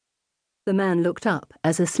The man looked up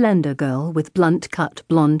as a slender girl with blunt-cut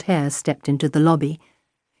blonde hair stepped into the lobby.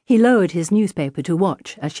 He lowered his newspaper to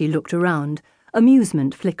watch as she looked around,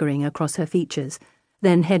 amusement flickering across her features,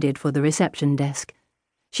 then headed for the reception desk.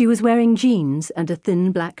 She was wearing jeans and a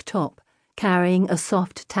thin black top, carrying a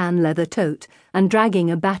soft tan leather tote and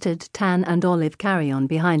dragging a battered tan and olive carry-on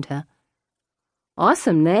behind her.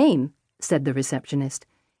 "Awesome name," said the receptionist.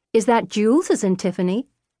 "Is that Joules as in Tiffany?"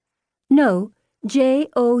 "No,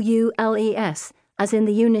 Joules, as in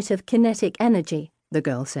the unit of kinetic energy," the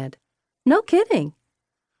girl said. "No kidding."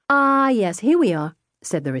 "Ah, yes, here we are,"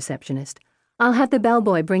 said the receptionist. "I'll have the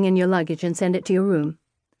bellboy bring in your luggage and send it to your room."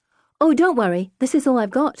 "Oh, don't worry, this is all I've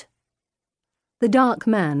got." The dark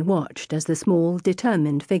man watched as the small,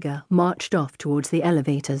 determined figure marched off towards the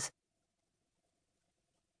elevators.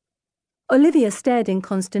 Olivia stared in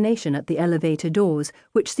consternation at the elevator doors,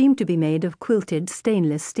 which seemed to be made of quilted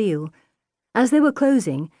stainless steel. As they were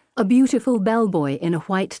closing, a beautiful bellboy in a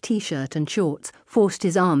white t-shirt and shorts forced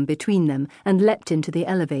his arm between them and leapt into the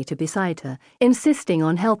elevator beside her, insisting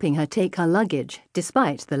on helping her take her luggage,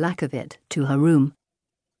 despite the lack of it, to her room.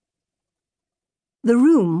 The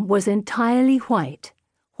room was entirely white.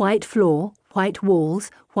 White floor, white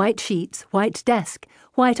walls, white sheets, white desk,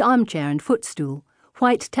 white armchair and footstool,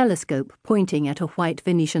 white telescope pointing at a white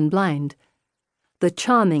Venetian blind. The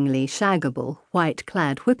charmingly shaggable,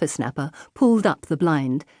 white-clad whippersnapper pulled up the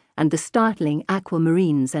blind, and the startling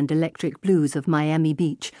aquamarines and electric blues of Miami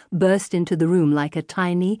Beach burst into the room like a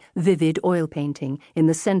tiny, vivid oil painting in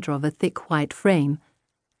the center of a thick white frame.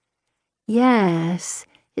 "Yes,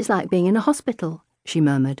 it's like being in a hospital," she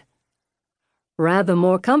murmured. "Rather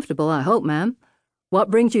more comfortable, I hope, ma'am.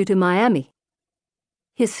 What brings you to Miami?"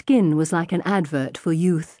 His skin was like an advert for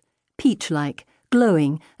youth, peach-like,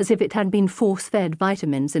 glowing as if it had been force-fed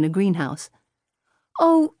vitamins in a greenhouse.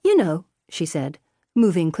 "Oh, you know," she said,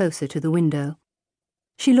 moving closer to the window.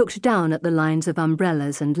 She looked down at the lines of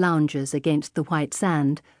umbrellas and loungers against the white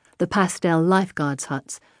sand, the pastel lifeguards'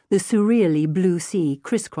 huts, the surreally blue sea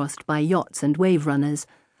crisscrossed by yachts and wave runners,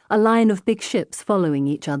 a line of big ships following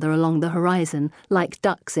each other along the horizon like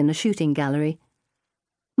ducks in a shooting gallery.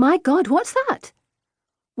 "My God, what's that?"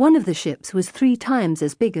 One of the ships was 3 times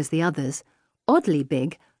as big as the others, oddly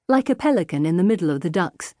big, like a pelican in the middle of the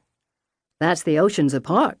ducks. "That's the Oceans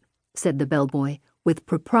Apart," said the bellboy, with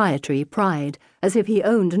proprietary pride, as if he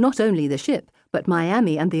owned not only the ship, but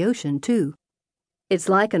Miami and the ocean too. "It's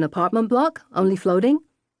like an apartment block, only floating.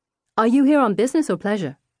 Are you here on business or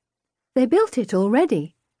pleasure?" "They built it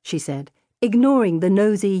already," she said, ignoring the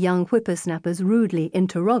nosy young whippersnapper's rudely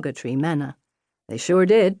interrogatory manner. "They sure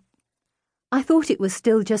did." "I thought it was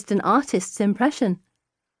still just an artist's impression."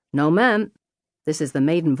 "No, ma'am. This is the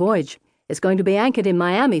maiden voyage. It's going to be anchored in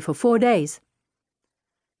Miami for 4 days.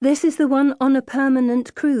 "This is the one on a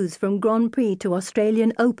permanent cruise from Grand Prix to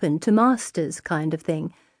Australian Open to Masters kind of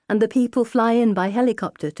thing, and the people fly in by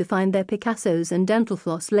helicopter to find their Picassos and dental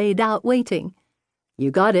floss laid out waiting." "You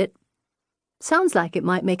got it." "Sounds like it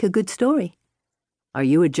might make a good story." "Are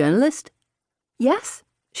you a journalist?" "Yes,"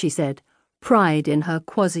 she said, pride in her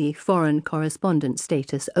quasi-foreign correspondent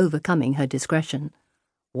status overcoming her discretion.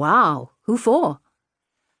 "Wow, who for?"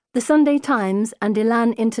 "The Sunday Times and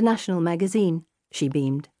Elan International magazine," she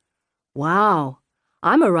beamed. "Wow,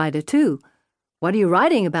 I'm a writer too. What are you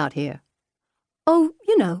writing about here?" "Oh,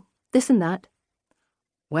 you know, this and that."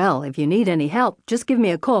 "Well, if you need any help, just give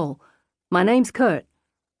me a call. My name's Kurt.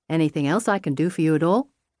 Anything else I can do for you at all?"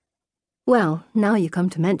 "Well, now you come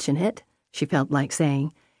to mention it," she felt like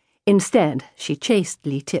saying. Instead, she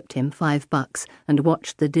chastely tipped him $5 and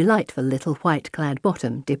watched the delightful little white-clad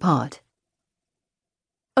bottom depart.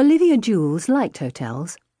 Olivia Joules liked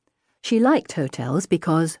hotels. She liked hotels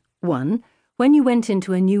because, 1, when you went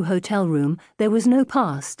into a new hotel room, there was no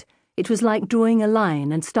past. It was like drawing a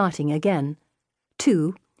line and starting again.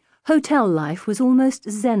 2, hotel life was almost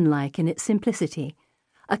zen-like in its simplicity.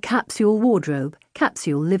 A capsule wardrobe,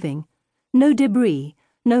 capsule living. No debris,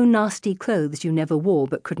 no nasty clothes you never wore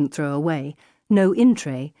but couldn't throw away, no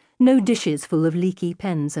in-tray, no dishes full of leaky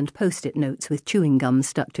pens and post-it notes with chewing gum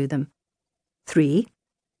stuck to them. 3,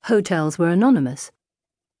 hotels were anonymous.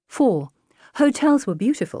 4, hotels were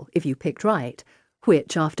beautiful if you picked right,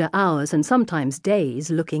 which, after hours and sometimes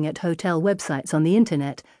days looking at hotel websites on the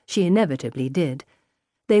internet, she inevitably did.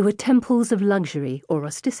 They were temples of luxury or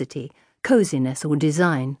rusticity, coziness or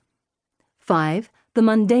design. 5, the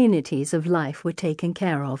mundanities of life were taken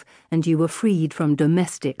care of, and you were freed from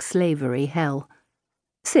domestic slavery hell.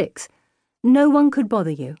 6, no one could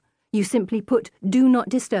bother you. You simply put "Do Not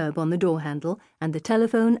Disturb" on the door handle, and the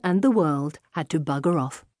telephone and the world had to bugger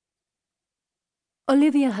off.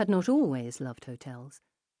 Olivia had not always loved hotels.